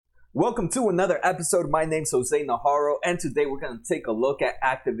Welcome to another episode. My name's Jose Najarro, and today we're going to take a look at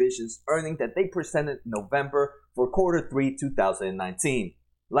Activision's earnings that they presented in November for quarter 3, 2019.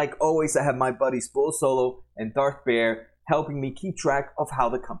 Like always, I have my buddies Bull Solo and Darth Bear helping me keep track of how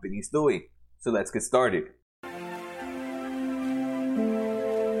the company's doing. So let's get started.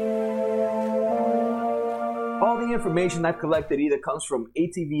 All the information I've collected either comes from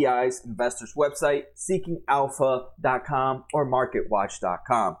ATVI's investors website, seekingalpha.com, or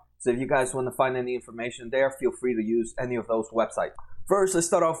marketwatch.com. So if you guys want to find any information there, feel free to use any of those websites. First, let's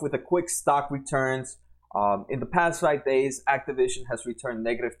start off with a quick stock returns. In the past 5 days, Activision has returned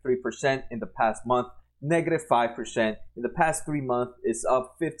negative 3%. In the past month, negative 5%. In the past 3 months, it's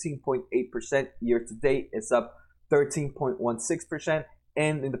up 15.8%. Year to date, it's up 13.16%.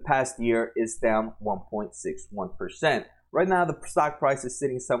 And in the past year, it's down 1.61%. Right now, the stock price is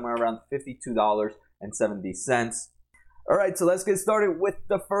sitting somewhere around $52.70. All right, so let's get started with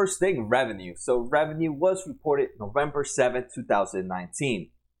the first thing, revenue. So revenue was reported November 7, 2019.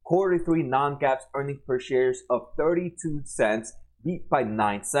 Quarter 3 non-GAAP earnings per share of 32 cents beat by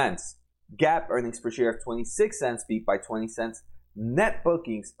 9 cents. GAAP earnings per share of 26 cents beat by 20 cents. Net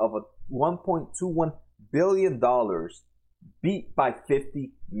bookings of $1.21 billion beat by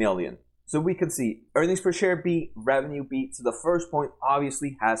 50 million. So we can see earnings per share beat, revenue beat. So the first point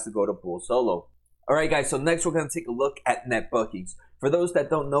obviously has to go to Bull Solo. All right, guys, so next we're going to take a look at net bookings. For those that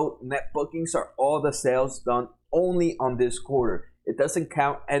don't know, net bookings are all the sales done only on this quarter. It doesn't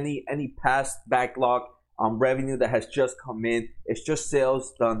count any past backlog revenue that has just come in. It's just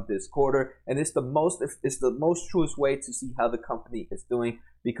sales done this quarter, and it's the most truest way to see how the company is doing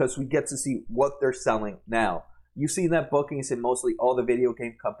because we get to see what they're selling now. You see net bookings in mostly all the video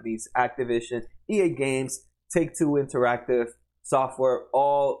game companies, Activision, EA Games, Take-Two Interactive Software,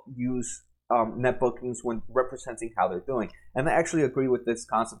 all use net bookings when representing how they're doing. And I actually agree with this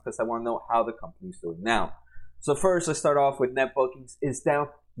concept because I want to know how the company's doing now. So first, let's start off with net bookings is down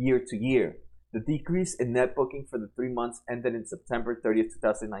year to year. The decrease in net booking for the 3 months ended in September 30th,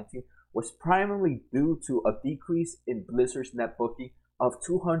 2019 was primarily due to a decrease in Blizzard's net booking of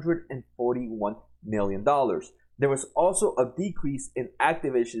 $241 million. There was also a decrease in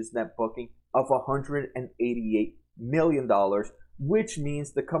Activision's net booking of $188 million, which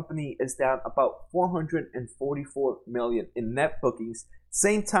means the company is down about $444 million in net bookings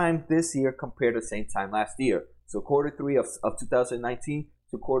same time this year compared to same time last year. So quarter 3 of 2019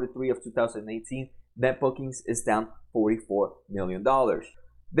 to quarter 3 of 2018, net bookings is down $44 million.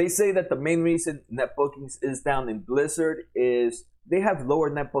 They say that the main reason net bookings is down in Blizzard is they have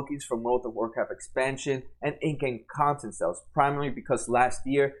lower net bookings from World of Warcraft expansion and in-game content sales, primarily because last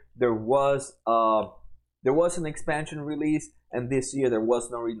year there was an expansion release, and this year there was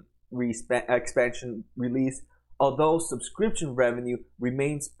no expansion release. Although subscription revenue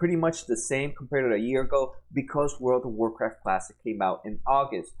remains pretty much the same compared to a year ago because World of Warcraft Classic came out in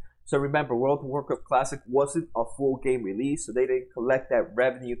August. So remember, World of Warcraft Classic wasn't a full game release, so they didn't collect that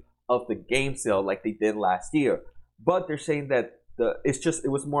revenue of the game sale like they did last year. But they're saying that it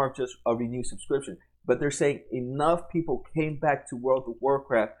was more of just a renewed subscription. But they're saying enough people came back to World of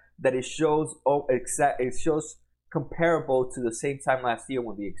Warcraft that it shows comparable to the same time last year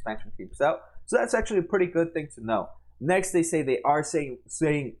when the expansion came out. So that's actually a pretty good thing to know. Next, they say they are saying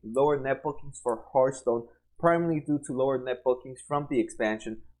lower net bookings for Hearthstone, primarily due to lower net bookings from the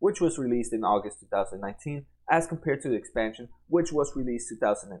expansion, which was released in August 2019, as compared to the expansion, which was released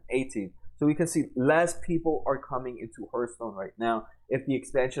 2018. So we can see less people are coming into Hearthstone right now if the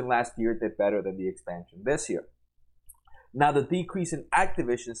expansion last year did better than the expansion this year. Now, the decrease in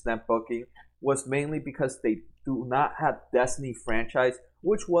Activision's net booking was mainly because they do not have Destiny franchise,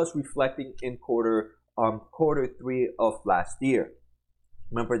 which was reflecting in quarter 3 of last year.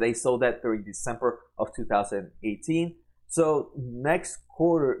 Remember, they sold that during December of 2018. So next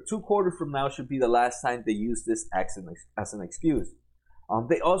quarter, 2 quarters from now, should be the last time they use this as an excuse.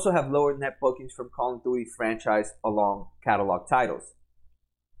 They also have lower net bookings from Call of Duty franchise along catalog titles.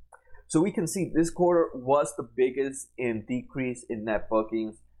 So we can see this quarter was the biggest in decrease in net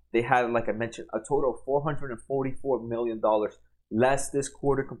bookings. They had, like I mentioned, a total of $444 million less this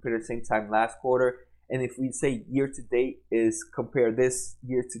quarter compared to the same time last quarter. And if we say year to date is compare this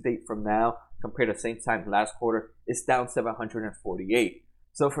year to date from now compared to the same time last quarter, it's down 748.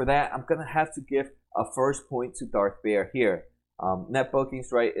 So for that, I'm going to have to give a first point to Darth Bear here. Net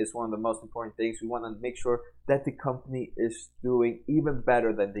bookings, right, is one of the most important things. We want to make sure that the company is doing even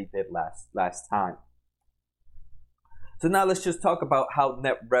better than they did last time. So now let's just talk about how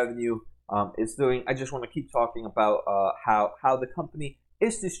net revenue is doing. I just want to keep talking about how the company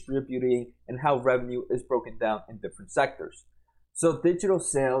is distributing and how revenue is broken down in different sectors. So digital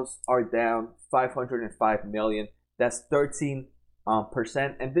sales are down 505 million. That's 13%.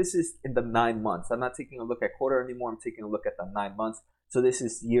 And this is in the 9 months. I'm not taking a look at quarter anymore. I'm taking a look at the 9 months. So this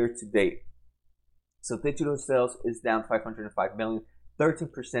is year to date. So digital sales is down 505 million,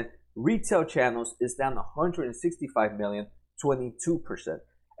 13%. Retail channels is down 165 million, 22%.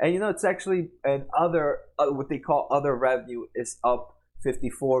 And it's actually what they call other revenue is up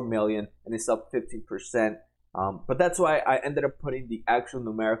 54 million and it's up 15%. But that's why I ended up putting the actual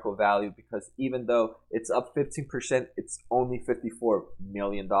numerical value, because even though it's up 15%, it's only $54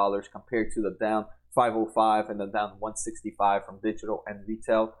 million compared to the down 505 and the down 165 from digital and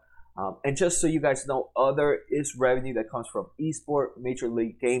retail. And just so you guys know, other is revenue that comes from eSport, Major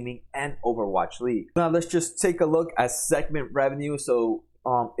League Gaming, and Overwatch League. Now let's just take a look at segment revenue. So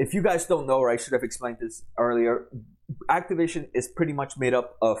if you guys don't know, or I should have explained this earlier, Activision is pretty much made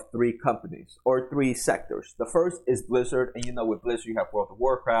up of 3 companies or 3 sectors. The first is Blizzard, and with Blizzard you have World of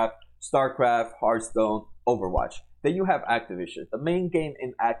Warcraft, StarCraft, Hearthstone, Overwatch. Then you have Activision. The main game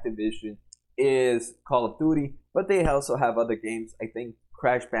in Activision is Call of Duty, but they also have other games. I think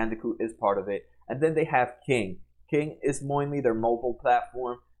Crash Bandicoot is part of it. And then they have King. King is mainly their mobile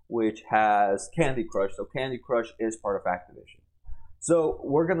platform, which has Candy Crush. So Candy Crush is part of Activision. So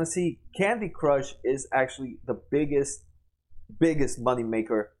we're going to see Candy Crush is actually the biggest money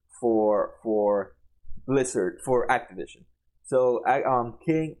maker for Blizzard, for Activision. So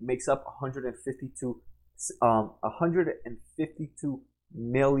King makes up 152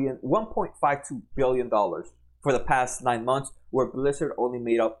 million, $1.52 billion for the past 9 months, where Blizzard only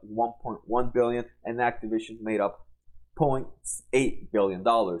made up 1.1 billion and Activision made up $0.8 billion.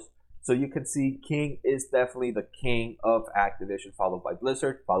 So you can see King is definitely the king of Activision, followed by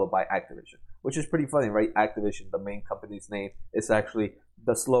Blizzard, followed by Activision, which is pretty funny, right? Activision, the main company's name, is actually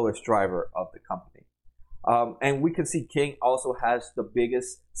the slowest driver of the company. And we can see King also has the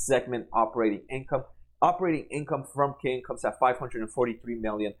biggest segment operating income. Operating income from King comes at 543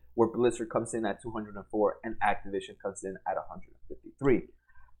 million, where Blizzard comes in at 204 and Activision comes in at 153.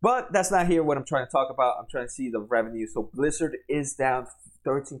 But that's not here what I'm trying to talk about. I'm trying to see the revenue. So Blizzard is down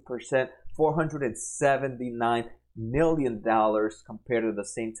 13%, $479 million compared to the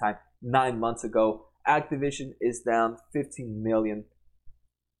same time 9 months ago. Activision is down 15 million.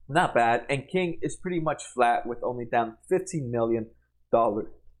 Not bad. And King is pretty much flat with only down $15 million.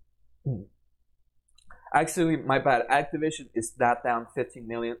 Actually, my bad. Activision is not down 15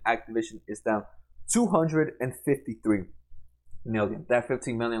 million. Activision is down 253 million. That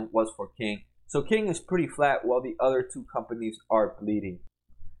 15 million was for King. So King is pretty flat while the other 2 companies are bleeding.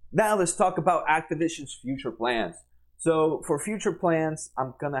 Now let's talk about Activision's future plans. So for future plans,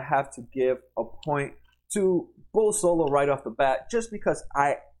 I'm going to have to give a point to Bull Solo right off the bat, just because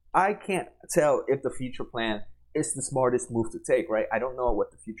I can't tell if the future plan is the smartest move to take, right? I don't know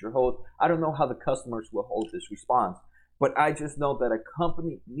what the future holds. I don't know how the customers will hold this response. But I just know that a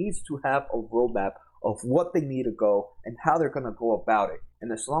company needs to have a roadmap of what they need to go and how they're going to go about it.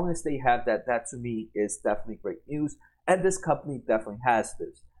 And as long as they have that, that to me is definitely great news. And this company definitely has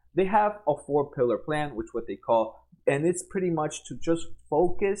this. They have a 4-pillar plan, which what they call, and it's pretty much to just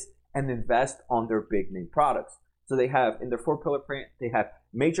focus and invest on their big name products. So they have, in their 4-pillar plan, they have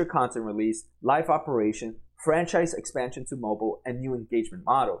major content release, live operation, franchise expansion to mobile, and new engagement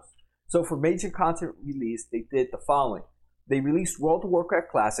models. So for major content release, they did the following. They released World of Warcraft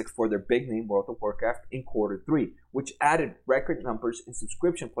Classic for their big name World of Warcraft in Q3, which added record numbers in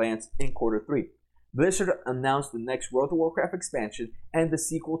subscription plans in Q3. Blizzard announced the next World of Warcraft expansion and the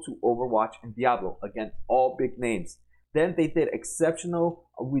sequel to Overwatch and Diablo. Again, all big names. Then they did exceptional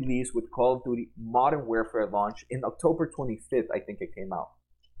release with Call of Duty Modern Warfare launch in October 25th, I think it came out.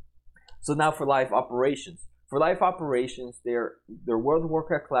 So now for live operations. For live operations, their World of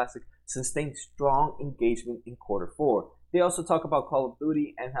Warcraft Classic sustained strong engagement in Q4. They also talk about Call of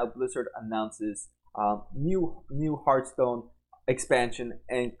Duty and how Blizzard announces new Hearthstone expansion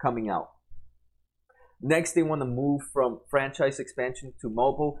and coming out. Next, they want to move from franchise expansion to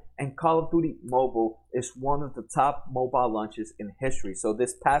mobile, and Call of Duty Mobile is one of the top mobile launches in history. So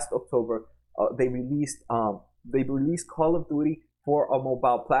this past October, they released Call of Duty for a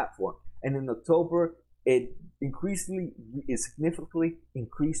mobile platform, and in October, it significantly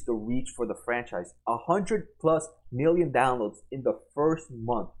increased the reach for the franchise. 100+ million downloads in the first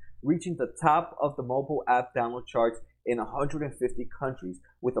month, reaching the top of the mobile app download charts in 150 countries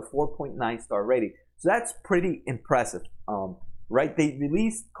with a 4.9 star rating. So that's pretty impressive, right? They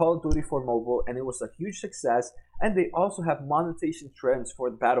released Call of Duty for mobile and it was a huge success. And they also have monetization trends for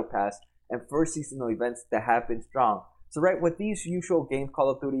the Battle Pass and first seasonal events that have been strong. So right, with these usual games,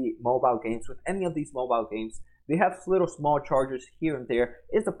 Call of Duty mobile games, with any of these mobile games, They have little small charges here and there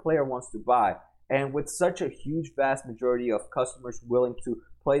if the player wants to buy. And with such a huge, vast majority of customers willing to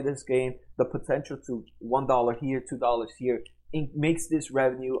play this game, the potential to $1 here, $2 here, it makes this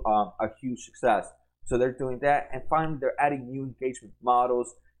revenue a huge success. So they're doing that. And finally, they're adding new engagement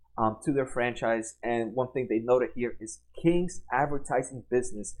models to their franchise. And one thing they noted here is King's advertising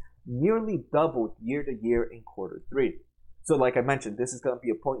business nearly doubled year to year in Q3. So like I mentioned, this is going to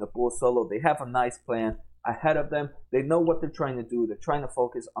be a point of bull solo. They have a nice plan ahead of them. They know what they're trying to do. They're trying to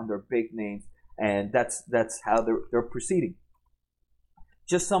focus on their big names. And that's how they're proceeding.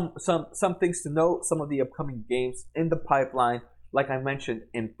 Just some things to note. Some of the upcoming games in the pipeline, like I mentioned,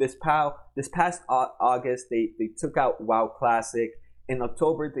 in this past August, they took out WoW Classic. In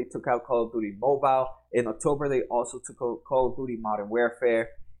October, they took out Call of Duty Mobile. In October, they also took out Call of Duty Modern Warfare.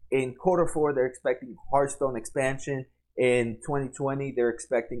 In Q4, they're expecting Hearthstone expansion. In 2020, they're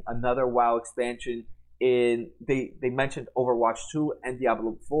expecting another WoW expansion. They mentioned Overwatch 2 and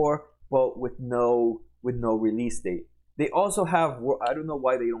Diablo 4. But with no release date. They also have, I don't know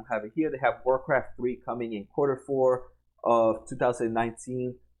why they don't have it here, they have Warcraft 3 coming in Q4 of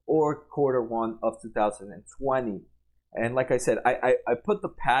 2019 or Q1 of 2020. And like I said, I put the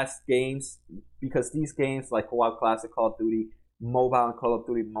past games because these games like WoW Classic, Call of Duty Mobile, and Call of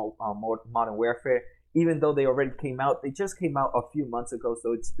Duty Modern Warfare, even though they already came out, they just came out a few months ago.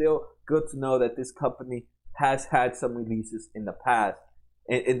 So it's still good to know that this company has had some releases in the past.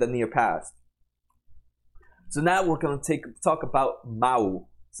 In the near past. So now we're going to talk about MAU.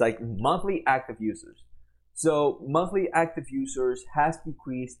 It's like monthly active users. So monthly active users has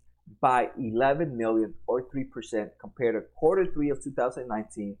decreased by 11 million or 3% compared to Q3 of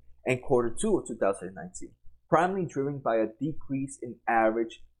 2019 and Q2 of 2019, primarily driven by a decrease in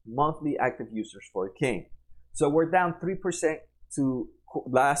average monthly active users for King. So we're down 3% to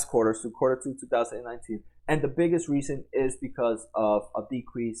last quarter, so Q2 2019. And the biggest reason is because of a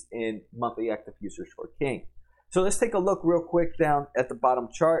decrease in monthly active users for King. So let's take a look real quick down at the bottom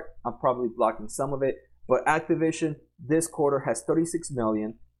chart. I'm probably blocking some of it. But Activision this quarter has 36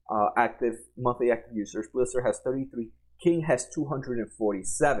 million monthly active users. Blizzard has 33. King has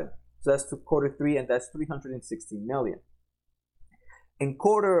 247. So that's to Q3, and that's 360 million. In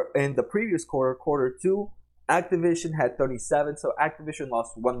the previous quarter, Q2, Activision had 37. So Activision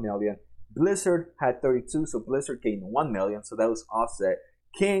lost 1 million. Blizzard had 32, so Blizzard gained 1 million, so that was offset.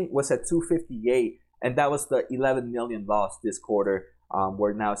 King was at 258, and that was the 11 million loss this quarter.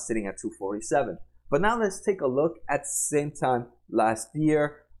 We're now sitting at 247. But now let's take a look at the same time last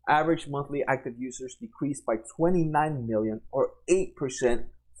year. Average monthly active users decreased by 29 million or 8%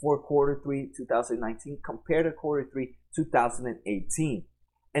 for Q3 2019 compared to Q3 2018.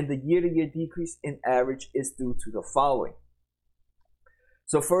 And the year-to-year decrease in average is due to the following.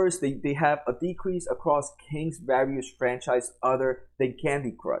 So first, they have a decrease across King's various franchise other than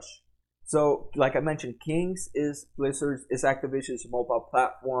Candy Crush. So like I mentioned, King's is Activision's mobile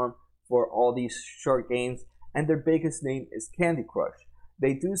platform for all these short games, and their biggest name is Candy Crush.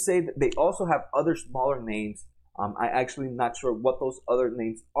 They do say that they also have other smaller names. I actually not sure what those other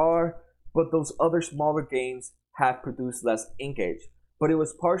names are, but those other smaller games have produced less engage. But it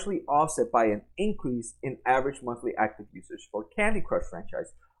was partially offset by an increase in average monthly active users for Candy Crush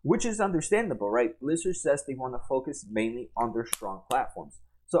franchise, which is understandable, right? Blizzard says they want to focus mainly on their strong platforms.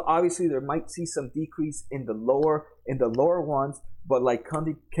 So obviously there might see some decrease in the lower ones, but like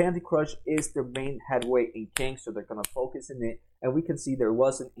Candy Crush is their main headway in King, so they're gonna focus in it, and we can see there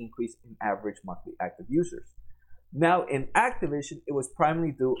was an increase in average monthly active users. Now in Activision, it was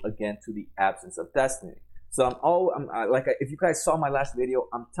primarily due again to the absence of Destiny. So if you guys saw my last video,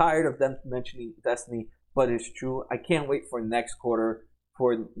 I'm tired of them mentioning Destiny, but it's true. I can't wait for next quarter,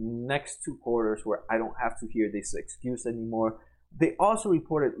 for next 2 quarters where I don't have to hear this excuse anymore. They also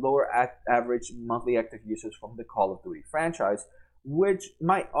reported lower average monthly active users from the Call of Duty franchise, which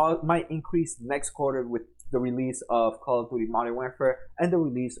might increase next quarter with the release of Call of Duty Modern Warfare and the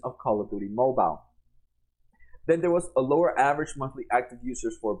release of Call of Duty Mobile. Then there was a lower average monthly active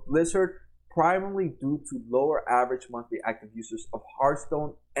users for Blizzard, primarily due to lower average monthly active users of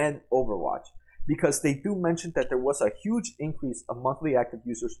Hearthstone and Overwatch, because they do mention that there was a huge increase of monthly active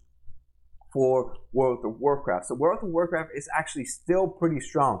users for World of Warcraft. So World of Warcraft is actually still pretty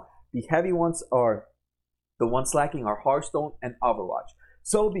strong. The heavy ones are, the ones lacking are Hearthstone and Overwatch.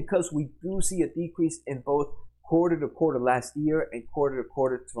 So because we do see a decrease in both quarter to quarter last year and quarter to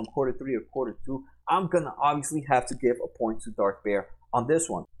quarter from Q3 to Q2, I'm gonna obviously have to give a point to Dark Bear on this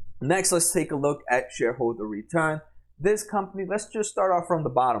one. Next, let's take a look at shareholder return. This company, let's just start off from the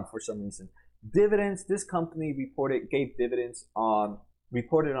bottom for some reason. Dividends, this company gave dividends on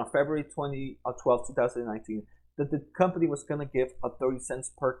reported on February 12, 2019, that the company was going to give a 30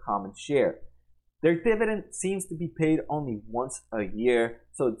 cents per common share. Their dividend seems to be paid only once a year,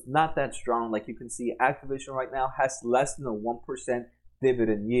 so it's not that strong. Like you can see, Activision right now has less than a 1%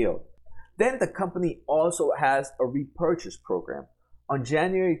 dividend yield. Then the company also has a repurchase program. On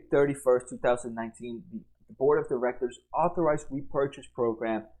January 31st, 2019, the board of directors authorized repurchase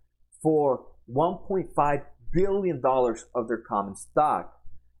program for $1.5 billion of their common stock.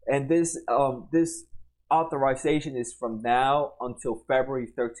 And this authorization is from now until February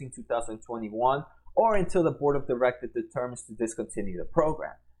 13, 2021, or until the board of directors determines to discontinue the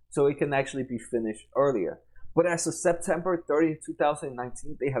program. So it can actually be finished earlier. But as of September 30,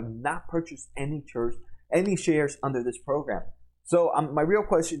 2019, they have not purchased any shares under this program. So my real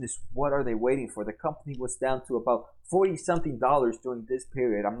question is, what are they waiting for? The company was down to about $40-something during this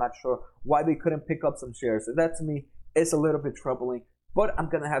period. I'm not sure why they couldn't pick up some shares. So that to me is a little bit troubling. But I'm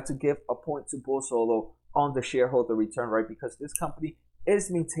going to have to give a point to Bull Solo on the shareholder return, right? Because this company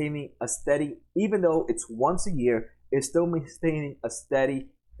is maintaining a steady, even though it's once a year, it's still maintaining a steady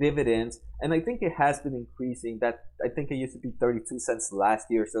dividends. And I think it has been increasing. That I think it used to be 32 cents last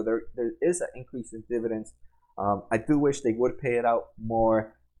year. So there is an increase in dividends. I do wish they would pay it out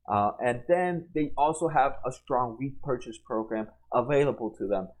more. And then they also have a strong repurchase program available to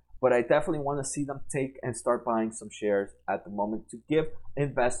them. But I definitely want to see them take and start buying some shares at the moment to give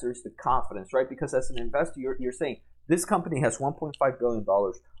investors the confidence, right? Because as an investor, you're saying this company has $1.5 billion.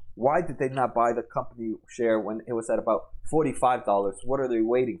 Why did they not buy the company share when it was at about $45? What are they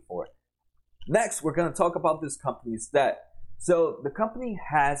waiting for? Next, we're going to talk about this company's debt. So the company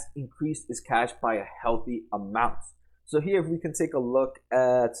has increased its cash by a healthy amount. So here, if we can take a look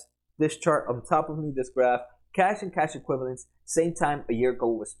at this chart on top of me, this graph, cash and cash equivalents, same time a year ago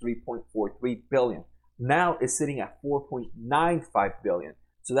was $3.43 billion. Now it's sitting at $4.95 billion.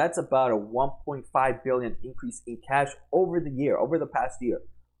 So that's about a $1.5 billion increase in cash over the past year.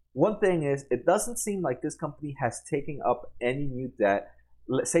 One thing is, it doesn't seem like this company has taken up any new debt.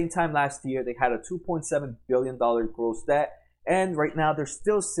 Same time last year, they had a $2.7 billion gross debt. And right now, they're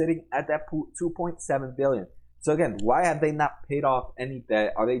still sitting at that $2.7 billion. So again, why have they not paid off any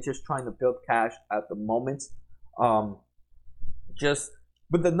debt? Are they just trying to build cash at the moment?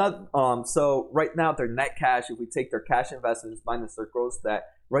 So right now, their net cash, if we take their cash investments minus their gross debt,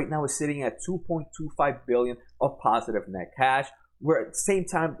 right now is sitting at $2.25 billion of positive net cash. Where at the same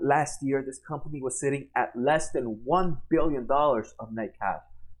time last year, this company was sitting at less than $1 billion of net cash.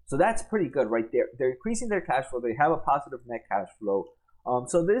 So that's pretty good right there. They're increasing their cash flow. They have a positive net cash flow.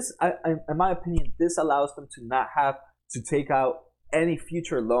 So this, in my opinion, this allows them to not have to take out any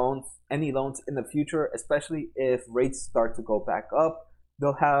future loans, any loans in the future, especially if rates start to go back up.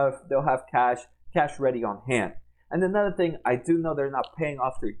 They'll have cash ready on hand. And another thing, I do know they're not paying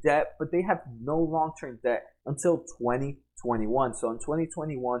off their debt, but they have no long-term debt until 2021. So in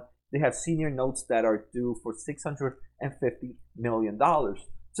 2021, they have senior notes that are due for $650 million.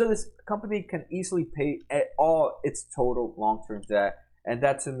 So this company can easily pay all its total long-term debt. And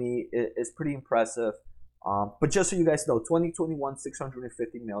that to me is pretty impressive. But just so you guys know, 2021,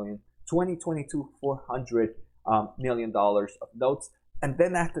 $650 million, 2022, $400 million of notes. And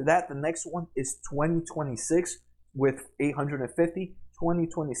then after that, the next one is 2026 with 850,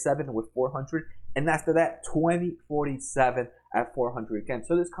 2027 with 400, and after that, 2047 at 400 again.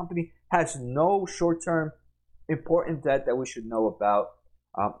 So this company has no short-term important debt that we should know about.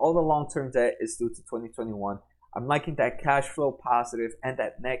 All the long-term debt is due to 2021. I'm liking that cash flow positive and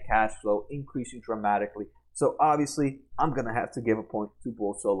that net cash flow increasing dramatically. So obviously, I'm going to have to give a point to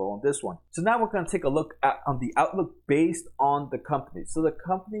Bull Solo on this one. So now we're going to take a look on the outlook based on the company. So the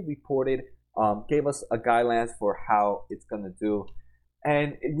company reported, gave us a guidelines for how it's going to do.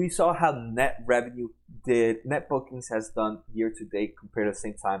 And we saw how net revenue did, net bookings has done year to date compared to the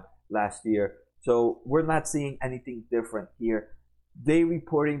same time last year. So we're not seeing anything different here. They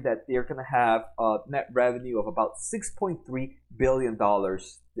reporting that they're going to have a net revenue of about $6.3 billion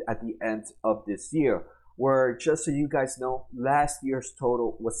at the end of this year. Where, just so you guys know, last year's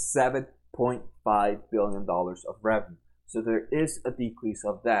total was $7.5 billion of revenue. So there is a decrease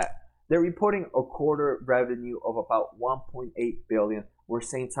of that. They're reporting a quarter revenue of about $1.8 billion, where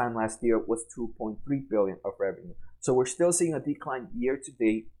same time last year was $2.3 billion of revenue. So we're still seeing a decline year to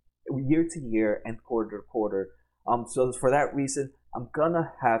date, year to year, and quarter to quarter. So for that reason, I'm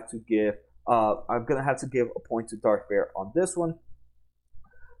gonna have to give a point to Darth Vader on this one.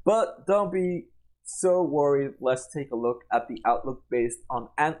 But don't be so worried. Let's take a look at the outlook based on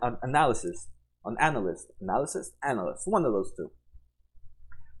analyst, one of those two.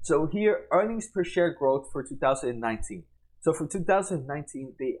 So here, earnings per share growth for 2019. So for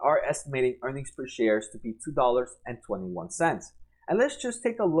 2019, they are estimating earnings per share to be $2.21. And let's just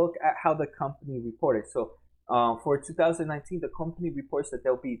take a look at how the company reported. So for 2019, the company reports that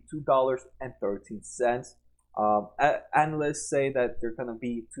there'll be $2.13. Analysts say that they're going to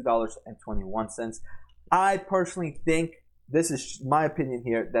be $2.21. I personally think, this is my opinion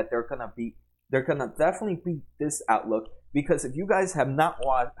here, that they're gonna definitely beat this outlook, because if you guys have not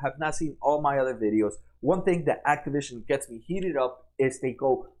seen all my other videos, one thing that Activision gets me heated up is they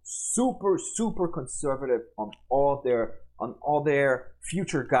go super conservative on all their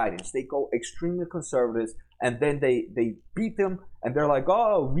future guidance. They go extremely conservative, and then they beat them, and they're like,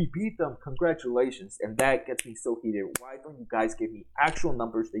 oh, we beat them, congratulations. And that gets me so heated. Why don't you guys give me actual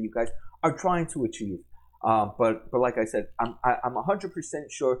numbers that you guys are trying to achieve? But like I said, I'm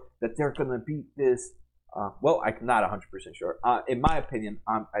 100% sure that they're gonna beat this. I'm not 100% sure. In my opinion,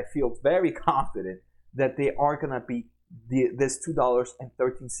 I feel very confident that they are gonna beat this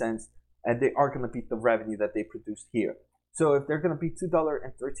 $2.13, and they are gonna beat the revenue that they produced here. So if they're gonna beat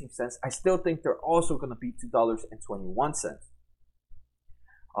 $2.13, I still think they're also gonna beat $2.21.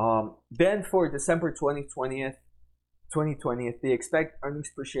 Then for December 2020, they expect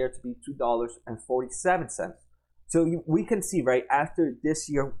earnings per share to be $2.47. So we can see, right, after this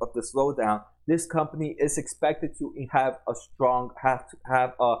year of the slowdown, this company is expected to have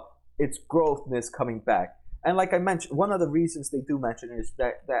its growthness coming back. And like I mentioned, one of the reasons they do mention is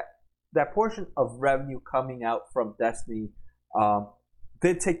that portion of revenue coming out from Destiny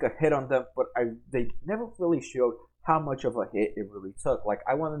did take a hit on them, but they never really showed how much of a hit it really took. Like,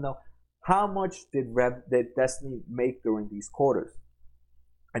 I want to know, how much did Destiny make during these quarters?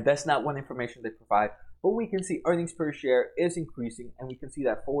 And that's not one information they provide, but we can see earnings per share is increasing, and we can see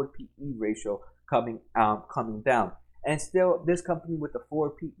that forward PE ratio coming down. And still, this company with the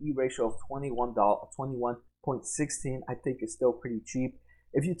forward PE ratio of 21.16, I think is still pretty cheap.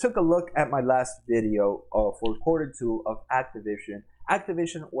 If you took a look at my last video for quarter 2 of Activision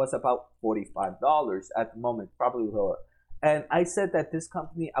was about $45 at the moment, probably lower. And I said that this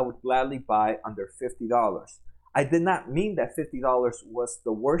company I would gladly buy under $50. I did not mean that $50 was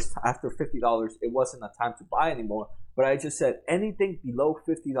the worst. After $50, it wasn't a time to buy anymore. But I just said anything below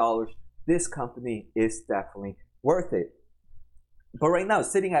 $50, this company is definitely worth it. But right now,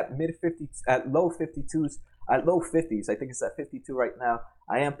 sitting at low 50s, I think it's at 52 right now.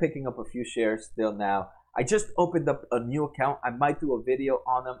 I am picking up a few shares still now. I just opened up a new account. I might do a video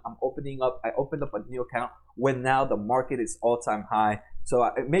on them. I opened up a new account when now the market is all-time high. So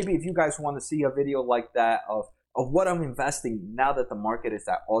maybe if you guys want to see a video like that of what I'm investing now that the market is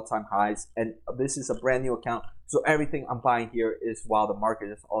at all-time highs, and this is a brand new account, so everything I'm buying here is while the market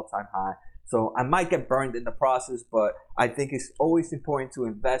is all-time high. So I might get burned in the process, but I think it's always important to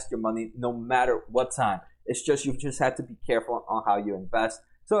invest your money no matter what time. It's just, you just have to be careful on how you invest.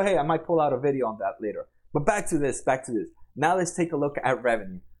 So hey, I might pull out a video on that later. But back to this. Now let's take a look at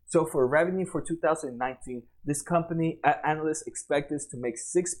revenue. So for revenue for 2019, this company, analysts expect this to make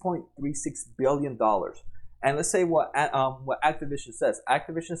 $6.36 billion. And let's say what Activision says.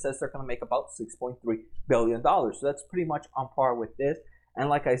 Activision says they're going to make about $6.3 billion. So that's pretty much on par with this. And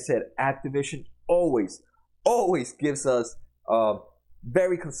like I said, Activision always gives us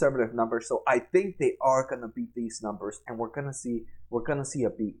very conservative numbers. So I think they are going to beat these numbers, and we're going to see a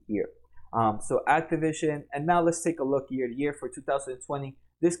beat here. So Activision, and now let's take a look year to year for 2020.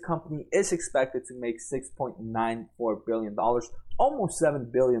 This company is expected to make $6.94 billion, almost $7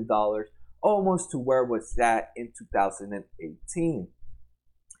 billion, almost to where it was at in 2018.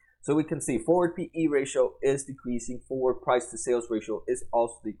 So we can see forward PE ratio is decreasing, forward price to sales ratio is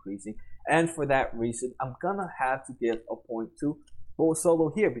also decreasing. And for that reason, I'm going to have to give a point to Bull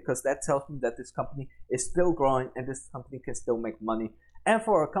Solo here, because that tells me that this company is still growing and this company can still make money. And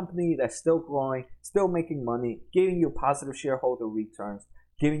for a company that's still growing, still making money, giving you positive shareholder returns,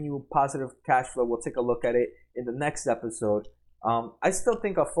 giving you positive cash flow, we'll take a look at it in the next episode. I still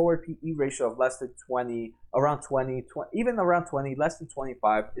think a forward PE ratio of less than 20, around 20, even around 20, less than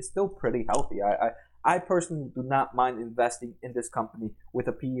 25 is still pretty healthy. I personally do not mind investing in this company with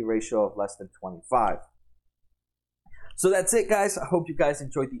a PE ratio of less than 25. So that's it, guys. I hope you guys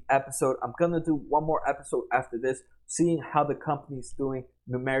enjoyed the episode. I'm going to do one more episode after this, seeing how the company is doing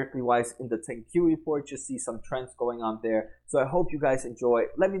numerically wise in the 10Q report. Just see some trends going on there. So I hope you guys enjoy.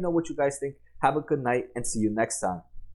 Let me know what you guys think. Have a good night and see you next time.